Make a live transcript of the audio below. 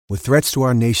With threats to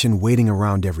our nation waiting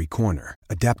around every corner,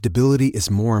 adaptability is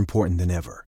more important than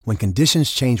ever. When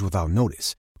conditions change without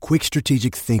notice, quick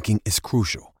strategic thinking is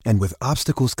crucial. And with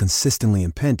obstacles consistently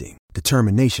impending,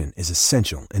 determination is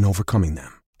essential in overcoming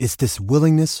them. It's this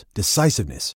willingness,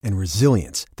 decisiveness, and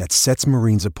resilience that sets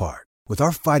Marines apart. With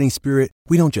our fighting spirit,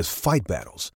 we don't just fight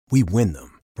battles, we win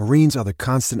them. Marines are the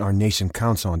constant our nation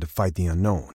counts on to fight the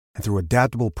unknown. And through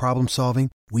adaptable problem solving,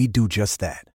 we do just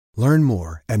that. Learn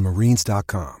more at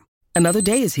marines.com. Another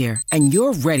day is here, and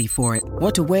you're ready for it.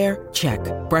 What to wear? Check.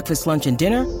 Breakfast, lunch, and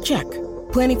dinner? Check.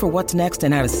 Planning for what's next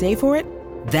and how to save for it?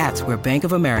 That's where Bank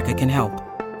of America can help.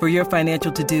 For your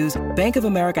financial to-dos, Bank of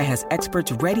America has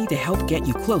experts ready to help get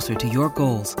you closer to your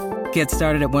goals. Get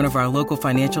started at one of our local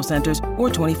financial centers or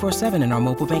 24/7 in our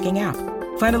mobile banking app.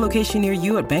 Find a location near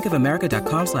you at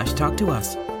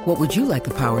bankofamerica.com/talktous. What would you like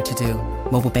the power to do?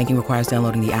 Mobile banking requires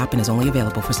downloading the app and is only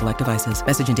available for select devices.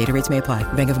 Message and data rates may apply.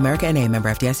 Bank of America N.A., member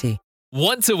FDIC.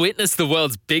 Want to witness the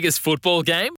world's biggest football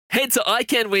game? Head to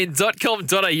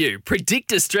iCanWin.com.au,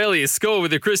 predict Australia's score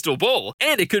with a crystal ball,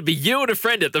 and it could be you and a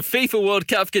friend at the FIFA World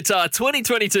Cup Qatar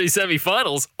 2022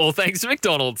 semi-finals, all thanks to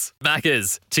McDonald's.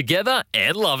 Maccas, together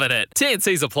and loving it.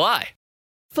 TNCs apply.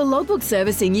 For logbook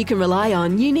servicing you can rely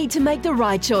on, you need to make the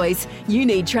right choice. You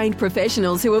need trained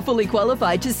professionals who are fully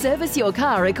qualified to service your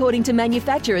car according to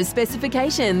manufacturer's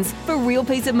specifications. For real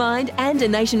peace of mind and a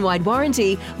nationwide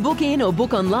warranty, book in or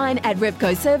book online at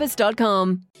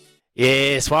repcoservice.com.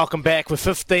 Yes, welcome back. We're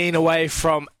 15 away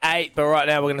from 8, but right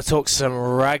now we're going to talk some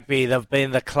rugby. They've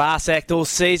been the class act all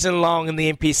season long in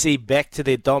the NPC, back to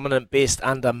their dominant best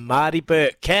under Marty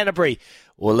Burke. Canterbury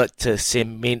will look to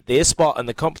cement their spot in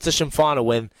the competition final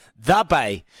when the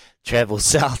Bay travel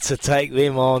south to take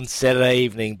them on Saturday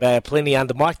evening. Bay of Plenty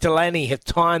under Mike Delaney have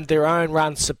timed their own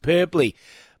run superbly,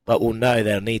 but will know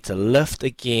they'll need to lift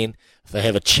again if they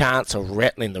have a chance of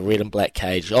rattling the red and black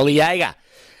cage. Ollie Jaeger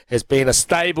has been a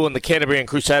stable in the Canterbury and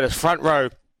Crusaders front row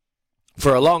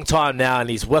for a long time now,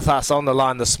 and he's with us on the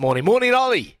line this morning. Morning,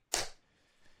 Ollie.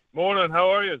 Morning,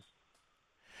 how are you?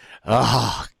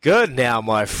 Oh, good now,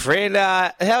 my friend.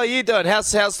 How are you doing?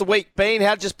 How's the week been?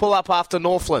 How'd you just pull up after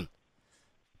Northland?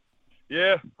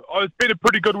 Yeah, it's been a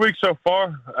pretty good week so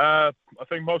far. I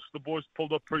think most of the boys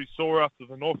pulled up pretty sore after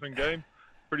the Northland game.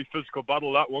 Pretty physical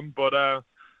battle, that one. But,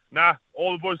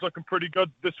 all the boys looking pretty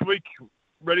good this week.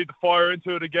 Ready to fire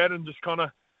into it again and just kind of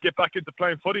get back into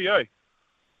playing footy, eh?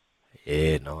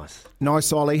 Yeah, nice.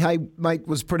 Nice, Ollie. Hey, mate,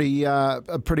 was a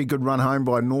pretty good run home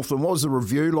by Northland. What was the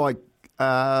review like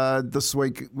this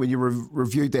week when you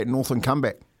reviewed that Northland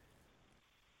comeback?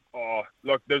 Oh,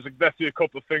 look, there's definitely a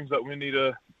couple of things that we need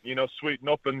to, sweeten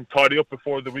up and tidy up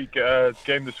before the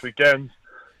game this weekend.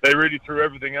 They really threw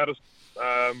everything at us.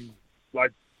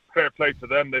 Fair play to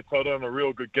them. They put on a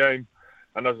real good game.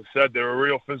 And as I said, they were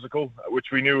real physical,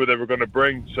 which we knew they were going to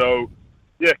bring. So,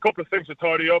 yeah, a couple of things to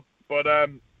tidy up. But,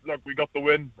 look, we got the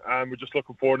win, and we're just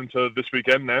looking forward into this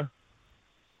weekend now.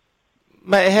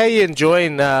 Mate, how are you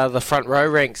enjoying the front row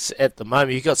ranks at the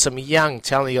moment? You've got some young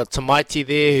talent. You've got Tamaiti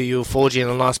there, who you're forging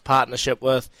a nice partnership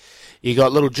with. You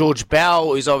got little George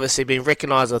Bell, who's obviously been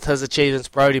recognised with his achievements,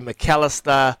 Brodie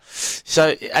McAllister.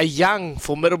 So a young,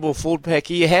 formidable forward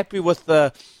pack. Are you happy with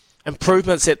the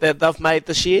improvements that they've made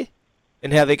this year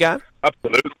and how they're going?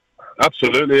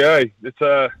 Absolutely, yeah. It's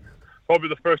probably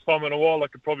the first time in a while I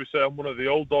could probably say I'm one of the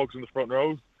old dogs in the front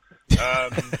row.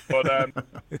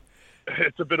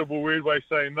 It's a bit of a weird way of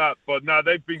saying that. But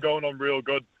they've been going on real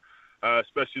good,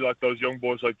 especially like those young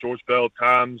boys like George Bell,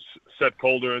 Tams, Seth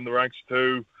Calder in the ranks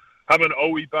too. Having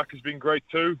Owie back has been great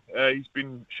too. He's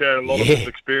been sharing a lot of his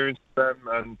experience with them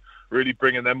and really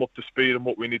bringing them up to speed on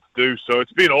what we need to do. So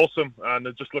it's been awesome, and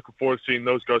I'm just looking forward to seeing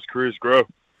those guys' careers grow.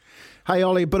 Hey,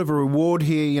 Ollie, a bit of a reward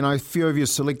here. A few of you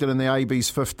selected in the AB's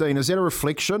 15. Is that a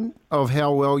reflection of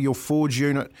how well your Forge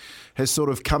unit has sort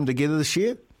of come together this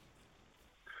year?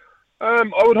 I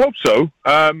would hope so.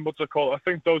 I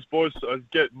think those boys are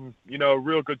getting, a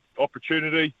real good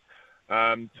opportunity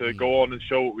to go on and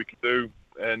show what we can do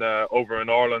over in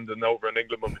Ireland and over in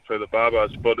England when we play the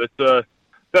Babas. But it's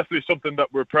definitely something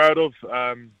that we're proud of.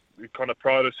 We kind of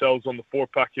pride ourselves on the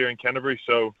 4-pack here in Canterbury,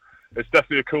 so it's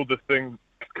definitely a cool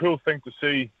thing to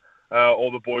see all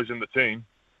the boys in the team.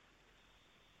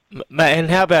 Mate, and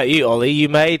how about you, Ollie? You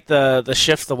made the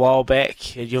shift a while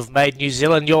back. You've made New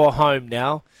Zealand your home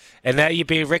now, and now you've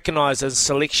been recognised as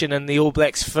selection in the All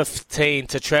Blacks 15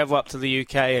 to travel up to the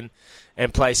UK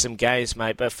and play some games,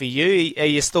 mate. But for you, are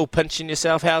you still pinching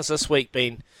yourself? How's this week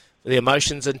been? The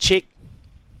emotions in check?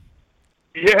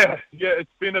 Yeah,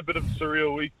 it's been a bit of a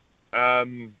surreal week.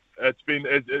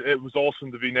 It was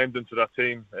awesome to be named into that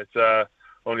team. It's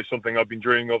only something I've been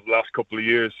dreaming of the last couple of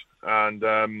years. And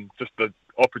just the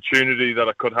opportunity that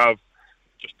I could have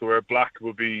just to wear black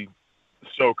would be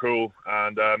so cool.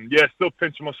 And still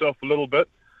pinching myself a little bit.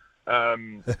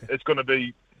 It's going to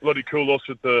be bloody cool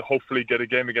also to hopefully get a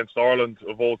game against Ireland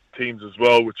of all teams as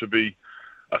well, which would be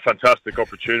a fantastic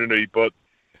opportunity. But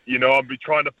I'll be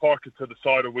trying to park it to the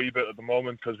side a wee bit at the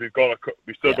moment because we've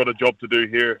still got a job to do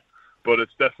here. But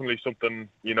it's definitely something,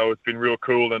 it's been real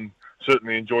cool and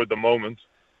certainly enjoyed the moment.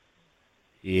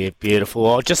 Yeah, beautiful.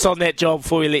 Well, just on that job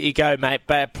before we let you go, mate,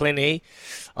 Bad Plenty,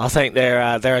 I think they're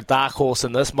a dark horse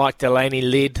in this. Mike Delaney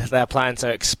led. They're playing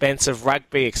some expensive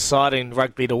rugby, exciting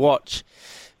rugby to watch.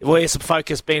 Where's the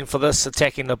focus been for this,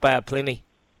 attacking the Bad Plenty?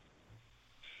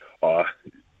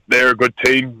 They're a good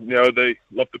team. They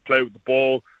love to play with the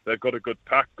ball. They've got a good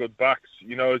pack, good backs.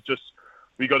 It's just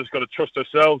we just got to trust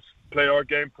ourselves, play our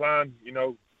game plan.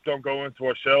 Don't go into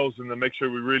our shells, and then make sure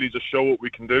we really just show what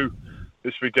we can do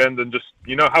this weekend and just,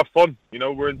 have fun.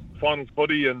 We're in finals,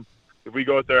 buddy, and if we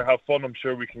go out there and have fun, I'm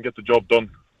sure we can get the job done.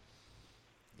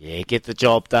 Yeah, get the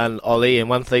job done, Ollie. And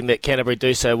one thing that Canterbury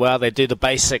do so well, they do the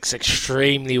basics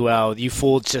extremely well. You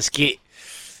forwards just get,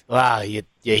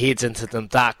 your heads into them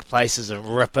dark places and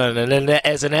ripping. And then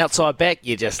as an outside back,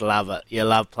 you just love it. You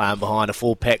love playing behind a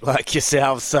full pack like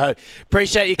yourself. So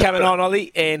appreciate you coming on,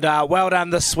 Ollie. And well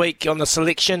done this week on the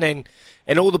selection.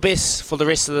 And all the best for the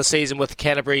rest of the season with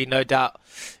Canterbury. No doubt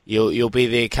you'll be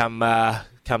there come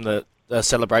the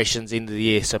celebrations end of the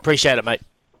year. So appreciate it, mate.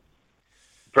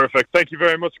 Perfect. Thank you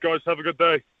very much, guys. Have a good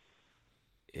day.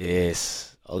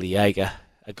 Yes, Ollie Jaeger,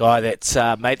 a guy that's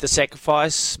made the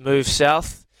sacrifice, moved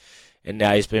south, and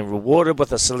now he's been rewarded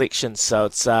with a selection. So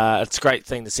it's a great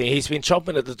thing to see. He's been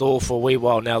chomping at the door for a wee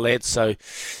while now, lads. So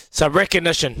some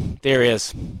recognition. There he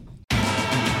is.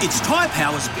 It's Tyre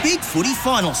Power's Big Footy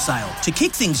Final Sale. To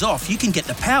kick things off, you can get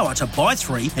the power to buy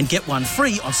 3 and get 1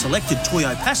 free on selected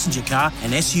Toyo passenger car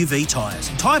and SUV tyres.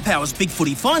 Tyre Power's Big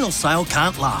Footy Final Sale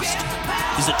can't last.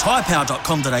 Visit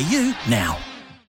tyrepower.com.au now.